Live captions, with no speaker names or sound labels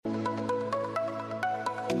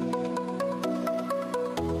Hey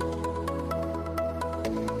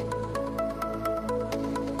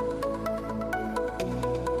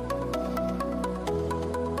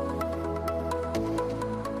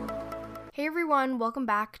everyone, welcome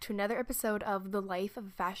back to another episode of the Life of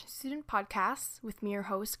a Fashion Student podcast with me, your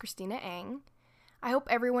host, Christina Ang. I hope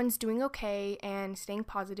everyone's doing okay and staying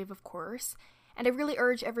positive, of course. And I really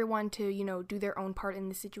urge everyone to, do their own part in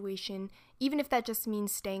the situation, even if that just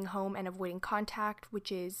means staying home and avoiding contact, which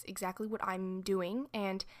is exactly what I'm doing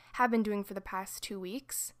and have been doing for the past 2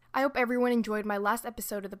 weeks. I hope everyone enjoyed my last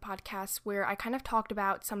episode of the podcast where I kind of talked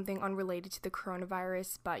about something unrelated to the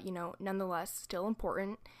coronavirus, but, nonetheless, still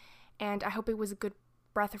important. And I hope it was a good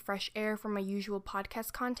breath of fresh air from my usual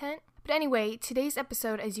podcast content. But anyway, today's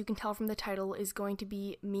episode, as you can tell from the title, is going to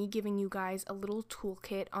be me giving you guys a little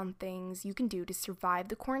toolkit on things you can do to survive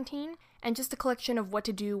the quarantine, and just a collection of what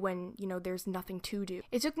to do when, there's nothing to do.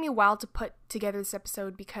 It took me a while to put together this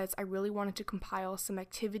episode because I really wanted to compile some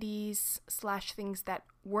activities / things that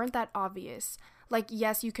weren't that obvious. Like,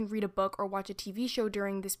 yes, you can read a book or watch a TV show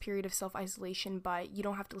during this period of self-isolation, but you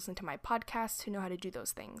don't have to listen to my podcast to know how to do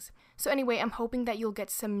those things. So anyway, I'm hoping that you'll get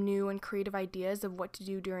some new and creative ideas of what to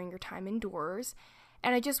do during your time indoors.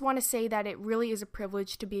 And I just want to say that it really is a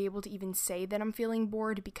privilege to be able to even say that I'm feeling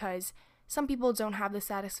bored, because some people don't have the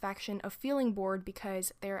satisfaction of feeling bored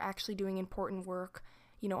because they're actually doing important work,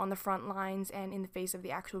 on the front lines and in the face of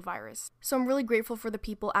the actual virus. So I'm really grateful for the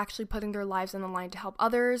people actually putting their lives on the line to help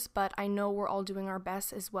others, but I know we're all doing our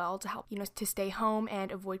best as well to help, to stay home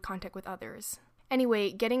and avoid contact with others.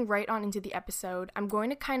 Anyway, getting right on into the episode, I'm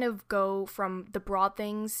going to kind of go from the broad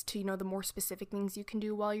things to, the more specific things you can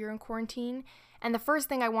do while you're in quarantine. And the first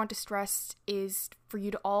thing I want to stress is for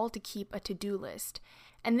you to all to keep a to-do list.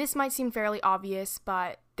 And this might seem fairly obvious,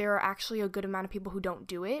 but there are actually a good amount of people who don't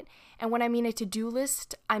do it. And when I mean a to-do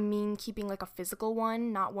list, I mean keeping like a physical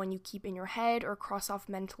one, not one you keep in your head or cross off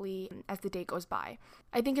mentally as the day goes by.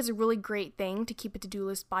 I think it's a really great thing to keep a to-do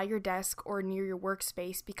list by your desk or near your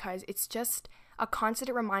workspace, because it's just a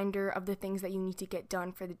constant reminder of the things that you need to get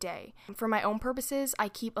done for the day. For my own purposes, I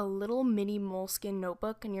keep a little mini Moleskine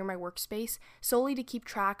notebook near my workspace solely to keep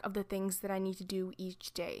track of the things that I need to do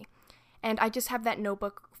each day. And I just have that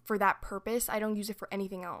notebook for that purpose. I don't use it for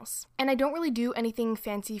anything else. And I don't really do anything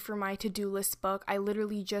fancy for my to-do list book. I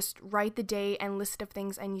literally just write the day and list of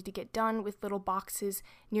things I need to get done with little boxes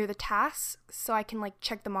near the tasks so I can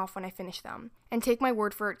check them off when I finish them. And take my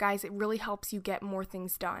word for it, guys, it really helps you get more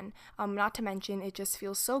things done. Not to mention, it just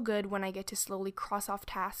feels so good when I get to slowly cross off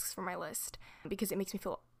tasks from my list, because it makes me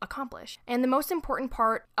feel accomplished. And the most important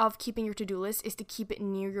part of keeping your to-do list is to keep it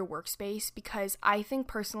near your workspace, because I think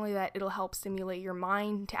personally that it'll help stimulate your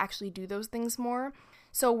mind to actually do those things more.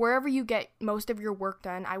 So wherever you get most of your work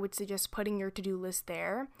done, I would suggest putting your to-do list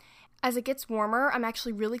there. As it gets warmer, I'm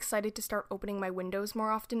actually really excited to start opening my windows more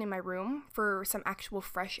often in my room for some actual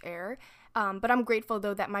fresh air. But I'm grateful,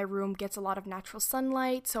 though, that my room gets a lot of natural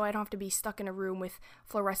sunlight, so I don't have to be stuck in a room with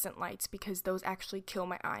fluorescent lights, because those actually kill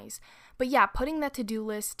my eyes. But yeah, putting that to-do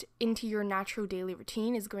list into your natural daily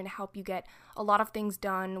routine is going to help you get a lot of things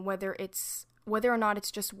done, whether or not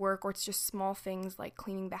it's just work or it's just small things like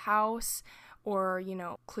cleaning the house or,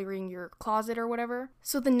 clearing your closet or whatever.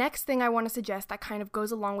 So the next thing I want to suggest that kind of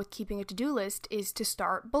goes along with keeping a to-do list is to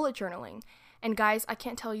start bullet journaling. And guys, I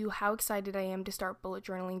can't tell you how excited I am to start bullet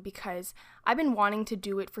journaling, because I've been wanting to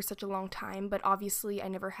do it for such a long time, but obviously I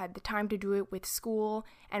never had the time to do it with school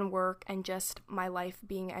and work and just my life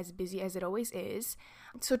being as busy as it always is.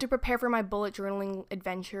 So to prepare for my bullet journaling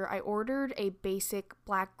adventure, I ordered a basic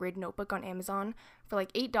black grid notebook on Amazon for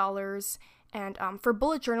 $8. And for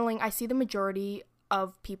bullet journaling, I see the majority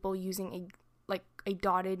of people using a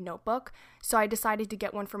dotted notebook, so I decided to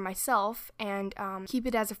get one for myself and keep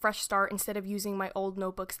it as a fresh start instead of using my old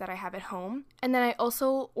notebooks that I have at home. And then I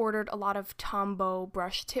also ordered a lot of Tombow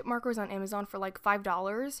brush tip markers on Amazon for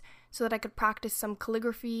 $5 so that I could practice some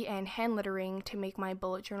calligraphy and hand lettering to make my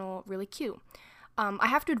bullet journal really cute. I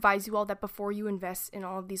have to advise you all that before you invest in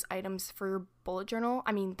all of these items for your bullet journal,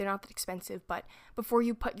 I mean, they're not that expensive, but before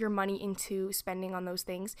you put your money into spending on those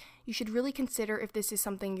things, you should really consider if this is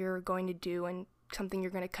something you're going to do and something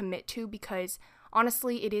you're going to commit to, because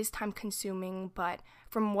honestly, it is time consuming, but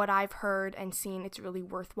from what I've heard and seen, it's really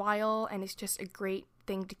worthwhile, and it's just a great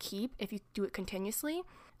thing to keep if you do it continuously,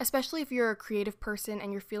 especially if you're a creative person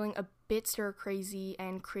and you're feeling a bit stir crazy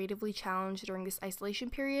and creatively challenged during this isolation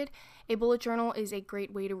period. A bullet journal is a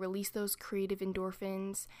great way to release those creative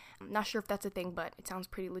endorphins. I'm not sure if that's a thing, but it sounds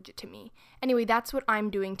pretty legit to me. Anyway, that's what I'm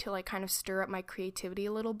doing to kind of stir up my creativity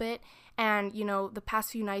a little bit. And the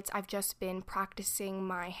past few nights I've just been practicing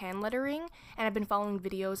my hand lettering, and I've been following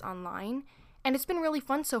videos online. And it's been really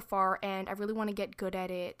fun so far, and I really want to get good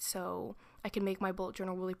at it so I can make my bullet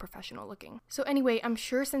journal really professional looking. So anyway, I'm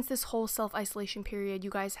sure since this whole self-isolation period,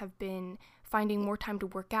 you guys have been finding more time to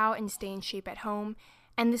work out and stay in shape at home.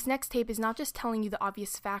 And this next tape is not just telling you the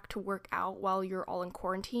obvious fact to work out while you're all in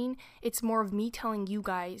quarantine, it's more of me telling you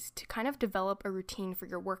guys to kind of develop a routine for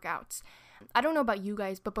your workouts. I don't know about you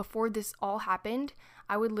guys, but before this all happened,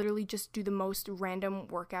 I would literally just do the most random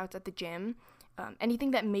workouts at the gym. Anything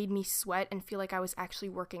that made me sweat and feel like I was actually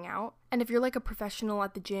working out. And if you're like a professional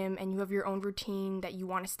at the gym and you have your own routine that you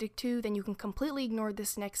want to stick to, then you can completely ignore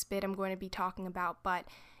this next bit I'm going to be talking about. But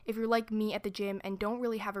if you're like me at the gym and don't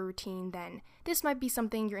really have a routine, then this might be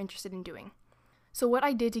something you're interested in doing. So what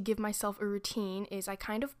I did to give myself a routine is I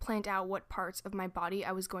kind of planned out what parts of my body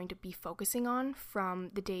I was going to be focusing on from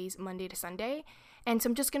the days Monday to Sunday. And so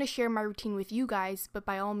I'm just going to share my routine with you guys, but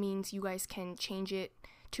by all means, you guys can change it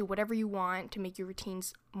to whatever you want to make your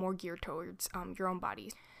routines more geared towards your own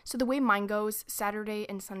bodies. So the way mine goes, Saturday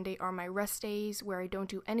and Sunday are my rest days where I don't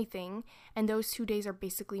do anything, and those 2 days are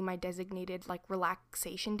basically my designated like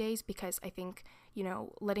relaxation days because I think,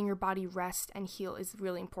 letting your body rest and heal is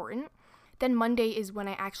really important. Then Monday is when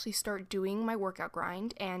I actually start doing my workout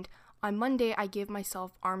grind, and on Monday I give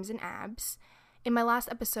myself arms and abs. In my last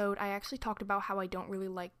episode, I actually talked about how I don't really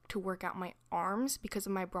like to work out my arms because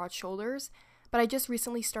of my broad shoulders. But I just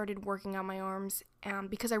recently started working out my arms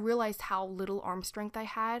because I realized how little arm strength I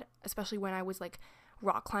had, especially when I was like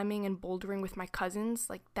rock climbing and bouldering with my cousins.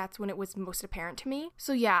 Like that's when it was most apparent to me.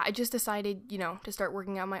 So yeah, I just decided, to start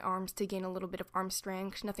working out my arms to gain a little bit of arm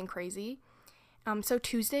strength, nothing crazy. So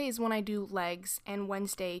Tuesday is when I do legs, and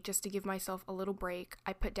Wednesday, just to give myself a little break,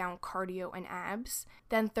 I put down cardio and abs.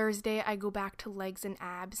 Then Thursday, I go back to legs and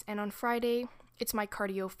abs, and on Friday, it's my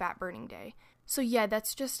cardio fat burning day. So yeah,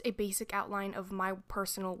 that's just a basic outline of my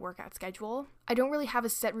personal workout schedule. I don't really have a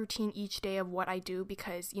set routine each day of what I do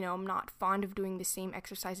because, I'm not fond of doing the same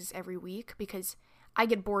exercises every week because I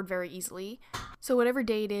get bored very easily. So whatever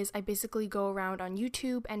day it is, I basically go around on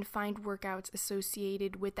YouTube and find workouts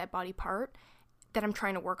associated with that body part that I'm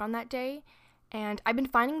trying to work on that day. And I've been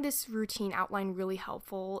finding this routine outline really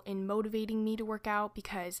helpful in motivating me to work out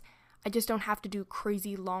because I just don't have to do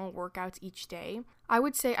crazy long workouts each day. I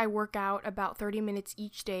would say I work out about 30 minutes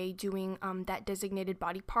each day doing that designated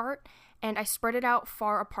body part, and I spread it out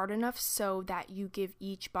far apart enough so that you give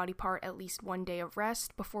each body part at least 1 day of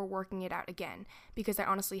rest before working it out again, because I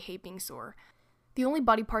honestly hate being sore. The only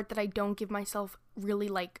body part that I don't give myself really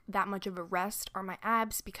like that much of a rest are my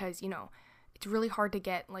abs because, it's really hard to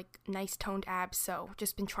get like nice toned abs, so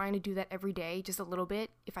just been trying to do that every day, just a little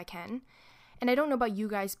bit if I can. And I don't know about you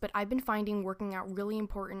guys, but I've been finding working out really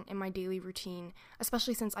important in my daily routine,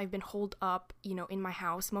 especially since I've been holed up, in my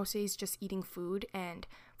house most days just eating food, and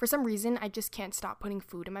for some reason I just can't stop putting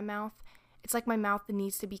food in my mouth. It's like my mouth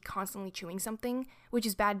needs to be constantly chewing something, which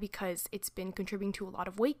is bad because it's been contributing to a lot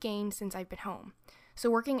of weight gain since I've been home.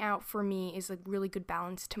 So working out for me is a really good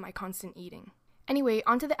balance to my constant eating. Anyway,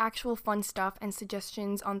 onto the actual fun stuff and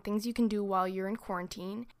suggestions on things you can do while you're in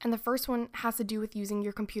quarantine. And the first one has to do with using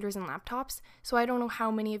your computers and laptops. So I don't know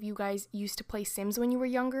how many of you guys used to play Sims when you were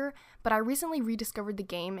younger, but I recently rediscovered the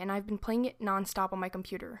game and I've been playing it nonstop on my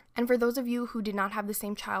computer. And for those of you who did not have the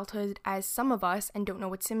same childhood as some of us and don't know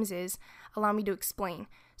what Sims is, allow me to explain.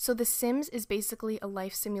 So The Sims is basically a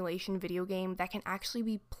life simulation video game that can actually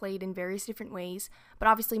be played in various different ways, but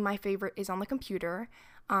obviously my favorite is on the computer.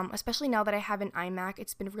 Especially now that I have an iMac,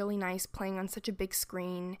 it's been really nice playing on such a big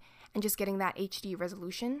screen and just getting that HD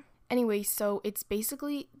resolution. Anyway, so it's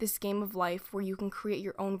basically this game of life where you can create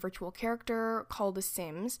your own virtual character called The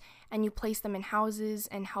Sims, and you place them in houses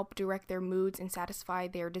and help direct their moods and satisfy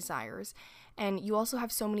their desires. And you also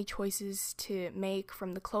have so many choices to make,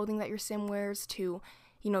 from the clothing that your Sim wears to,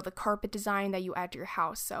 the carpet design that you add to your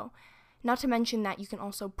house. So not to mention that you can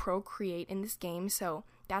also procreate in this game, so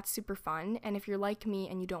that's super fun. And if you're like me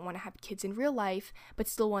and you don't want to have kids in real life, but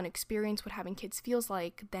still want to experience what having kids feels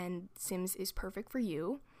like, then Sims is perfect for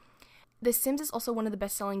you. The Sims is also one of the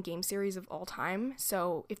best-selling game series of all time,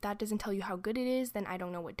 so if that doesn't tell you how good it is, then I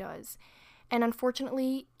don't know what does. And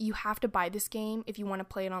unfortunately, you have to buy this game if you want to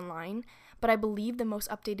play it online, but I believe the most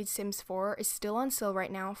updated Sims 4 is still on sale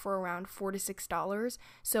right now for around $4 to $6,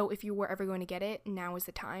 so if you were ever going to get it, now is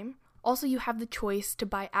the time. Also, you have the choice to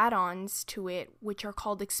buy add-ons to it, which are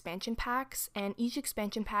called expansion packs, and each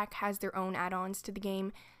expansion pack has their own add-ons to the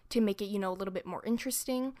game to make it, a little bit more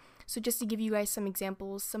interesting. So just to give you guys some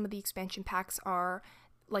examples, some of the expansion packs are,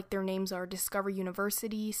 like their names are Discover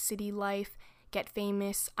University, City Life, Get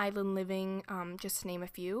Famous, Island Living, just to name a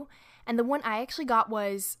few. And the one I actually got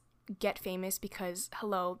was get famous because,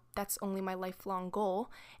 hello, that's only my lifelong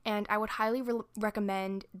goal. And I would highly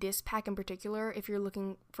recommend this pack in particular if you're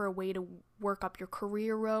looking for a way to work up your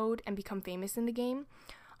career road and become famous in the game.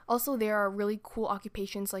 Also, there are really cool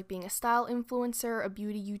occupations like being a style influencer, a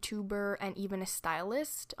beauty YouTuber, and even a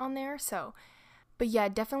stylist on there. But yeah,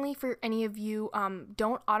 definitely for any of you,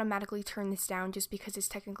 don't automatically turn this down just because it's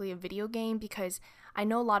technically a video game, because I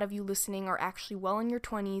know a lot of you listening are actually well in your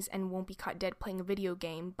 20s and won't be caught dead playing a video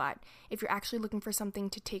game, but if you're actually looking for something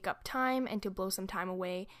to take up time and to blow some time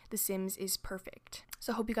away, The Sims is perfect.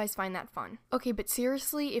 So I hope you guys find that fun. Okay, but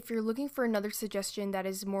seriously, if you're looking for another suggestion that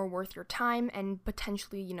is more worth your time and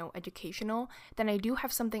potentially, educational, then I do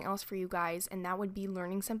have something else for you guys, and that would be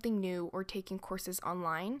learning something new or taking courses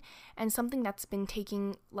online. And something that's been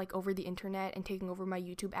taking over the internet and taking over my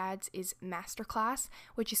YouTube ads is Masterclass,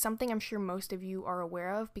 which is something I'm sure most of you are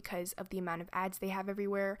aware of because of the amount of ads they have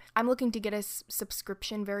everywhere. I'm looking to get a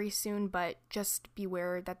subscription very soon, but just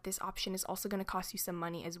beware that this option is also going to cost you some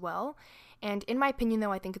money as well. And in my opinion,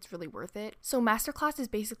 though, I think it's really worth it. So Masterclass is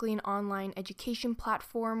basically an online education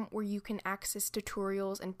platform where you can access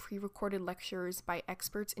tutorials and pre-recorded lectures by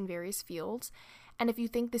experts in various fields. And if you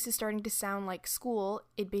think this is starting to sound like school,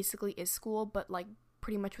 it basically is school, but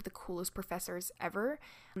pretty much with the coolest professors ever.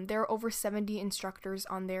 There are over 70 instructors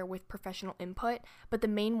on there with professional input, but the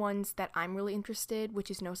main ones that I'm really interested, which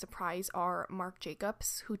is no surprise, are Marc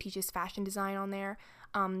Jacobs, who teaches fashion design on there,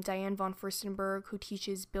 Diane von Furstenberg, who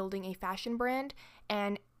teaches building a fashion brand,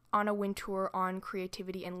 and Anna Wintour on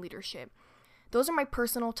creativity and leadership. Those are my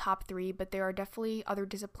personal top 3, but there are definitely other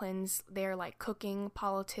disciplines there like cooking,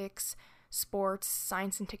 politics, sports,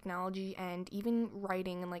 science and technology, and even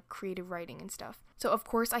writing and creative writing and stuff. So of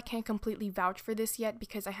course I can't completely vouch for this yet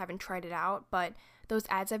because I haven't tried it out, but those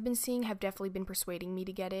ads I've been seeing have definitely been persuading me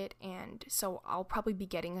to get it, and so I'll probably be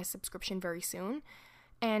getting a subscription very soon.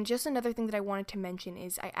 And just another thing that I wanted to mention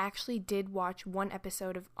is I actually did watch one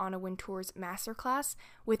episode of Anna Wintour's Masterclass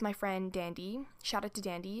with my friend Dandy. Shout out to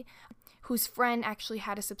Dandy, whose friend actually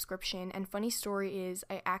had a subscription. And funny story is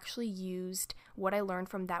I actually used what I learned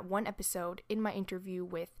from that one episode in my interview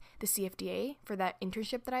with the CFDA for that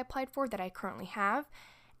internship that I applied for that I currently have.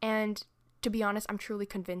 And to be honest, I'm truly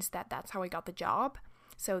convinced that that's how I got the job.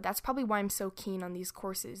 So that's probably why I'm so keen on these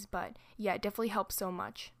courses. But yeah, it definitely helps so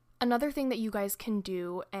much. Another thing that you guys can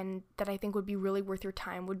do, and that I think would be really worth your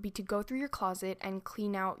time, would be to go through your closet and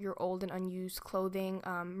clean out your old and unused clothing,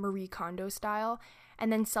 Marie Kondo style,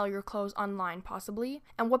 and then sell your clothes online possibly.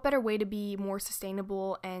 And what better way to be more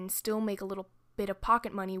sustainable and still make a little bit of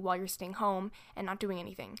pocket money while you're staying home and not doing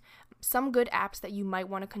anything. Some good apps that you might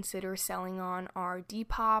want to consider selling on are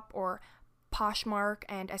Depop or Poshmark,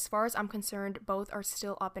 and as far as I'm concerned, both are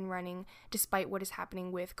still up and running despite what is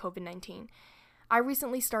happening with COVID-19. I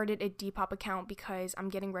recently started a Depop account because I'm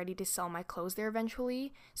getting ready to sell my clothes there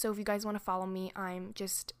eventually. So if you guys want to follow me, I'm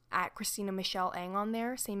just at Christina Michelle Ang on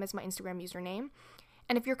there, same as my Instagram username.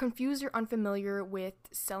 And if you're confused or unfamiliar with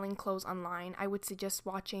selling clothes online, I would suggest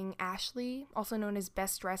watching Ashley, also known as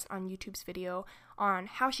Best Dressed on YouTube's video on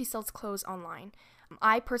how she sells clothes online.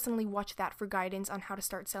 I personally watched that for guidance on how to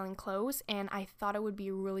start selling clothes, and I thought it would be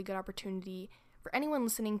a really good opportunity for anyone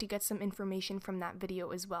listening to get some information from that video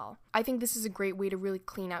as well. I think this is a great way to really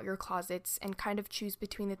clean out your closets and kind of choose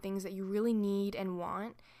between the things that you really need and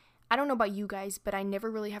want. I don't know about you guys, but I never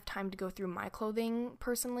really have time to go through my clothing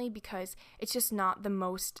personally because it's just not the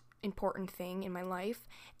most important thing in my life.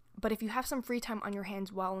 But if you have some free time on your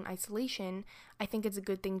hands while in isolation, I think it's a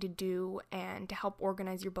good thing to do and to help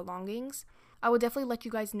organize your belongings. I will definitely let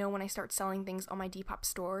you guys know when I start selling things on my Depop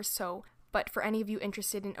store, but for any of you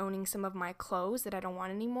interested in owning some of my clothes that I don't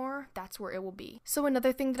want anymore, that's where it will be. So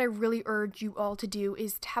another thing that I really urge you all to do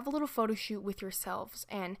is to have a little photo shoot with yourselves.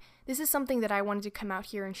 And this is something that I wanted to come out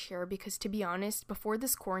here and share because, to be honest, before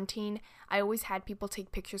this quarantine, I always had people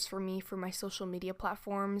take pictures for me for my social media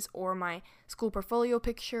platforms or my school portfolio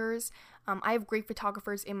pictures. I have great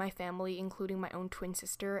photographers in my family, including my own twin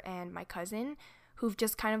sister and my cousin, who've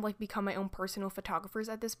just kind of become my own personal photographers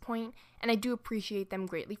at this point, and I do appreciate them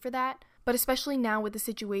greatly for that. But especially now with the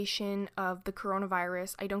situation of the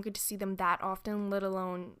coronavirus, I don't get to see them that often, let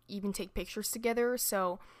alone even take pictures together,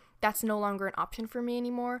 so that's no longer an option for me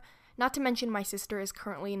anymore. Not to mention my sister is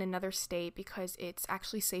currently in another state because it's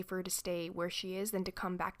actually safer to stay where she is than to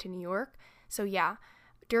come back to New York. So yeah,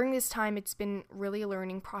 during this time, it's been really a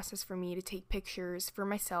learning process for me to take pictures for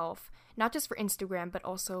myself, not just for Instagram, but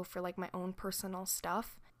also for my own personal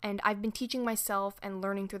stuff. And I've been teaching myself and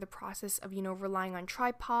learning through the process of, relying on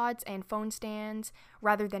tripods and phone stands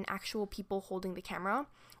rather than actual people holding the camera,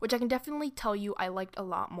 which I can definitely tell you I liked a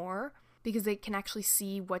lot more because they can actually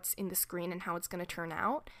see what's in the screen and how it's going to turn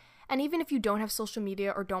out. And even if you don't have social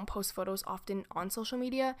media or don't post photos often on social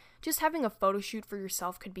media, just having a photo shoot for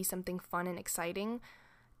yourself could be something fun and exciting.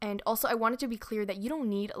 And also, I wanted to be clear that you don't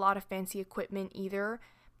need a lot of fancy equipment either.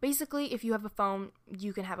 Basically, if you have a phone,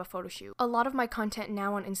 you can have a photo shoot. A lot of my content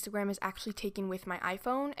now on Instagram is actually taken with my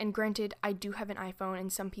iPhone, and granted, I do have an iPhone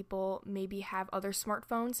and some people maybe have other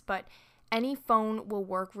smartphones, but any phone will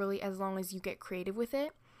work really as long as you get creative with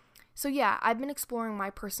it. So yeah, I've been exploring my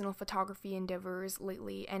personal photography endeavors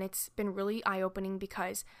lately, and it's been really eye-opening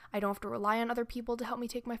because I don't have to rely on other people to help me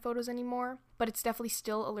take my photos anymore, but it's definitely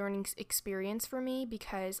still a learning experience for me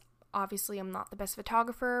because obviously I'm not the best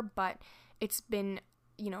photographer, but it's been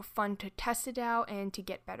fun to test it out and to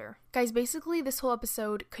get better. Guys, basically this whole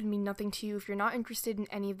episode could mean nothing to you if you're not interested in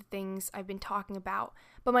any of the things I've been talking about,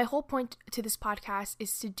 but my whole point to this podcast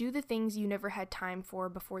is to do the things you never had time for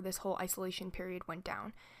before this whole isolation period went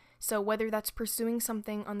down. So whether that's pursuing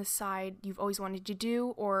something on the side you've always wanted to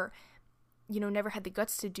do or, never had the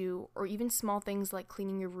guts to do, or even small things like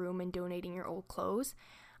cleaning your room and donating your old clothes,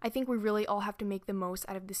 I think we really all have to make the most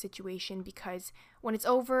out of the situation because when it's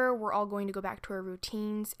over, we're all going to go back to our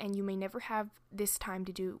routines and you may never have this time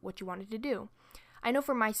to do what you wanted to do. I know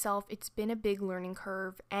for myself, it's been a big learning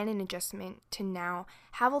curve and an adjustment to now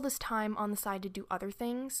have all this time on the side to do other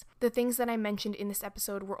things. The things that I mentioned in this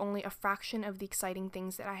episode were only a fraction of the exciting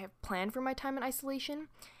things that I have planned for my time in isolation.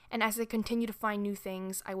 And as I continue to find new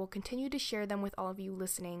things, I will continue to share them with all of you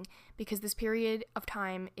listening because this period of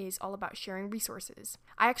time is all about sharing resources.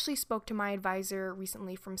 I actually spoke to my advisor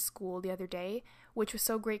recently from school the other day, which was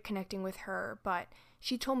so great connecting with her, but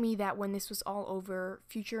she told me that when this was all over,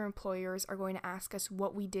 future employers are going to ask us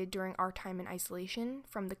what we did during our time in isolation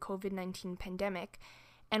from the COVID-19 pandemic,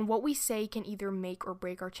 and what we say can either make or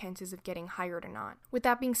break our chances of getting hired or not. With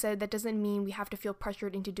that being said, that doesn't mean we have to feel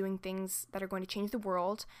pressured into doing things that are going to change the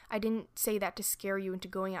world. I didn't say that to scare you into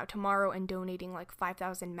going out tomorrow and donating like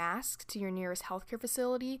 5,000 masks to your nearest healthcare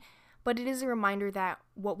facility, but it is a reminder that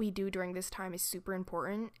what we do during this time is super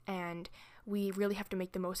important, and we really have to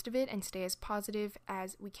make the most of it and stay as positive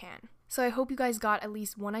as we can. So I hope you guys got at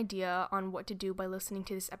least one idea on what to do by listening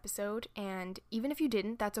to this episode, and even if you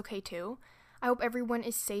didn't, that's okay too. I hope everyone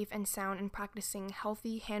is safe and sound and practicing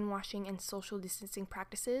healthy hand washing and social distancing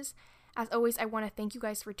practices. As always, I want to thank you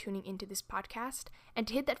guys for tuning into this podcast and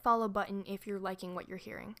to hit that follow button if you're liking what you're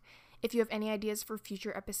hearing. If you have any ideas for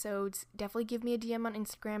future episodes, definitely give me a DM on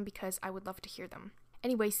Instagram because I would love to hear them.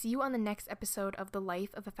 Anyway, see you on the next episode of the Life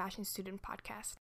of a Fashion Student podcast.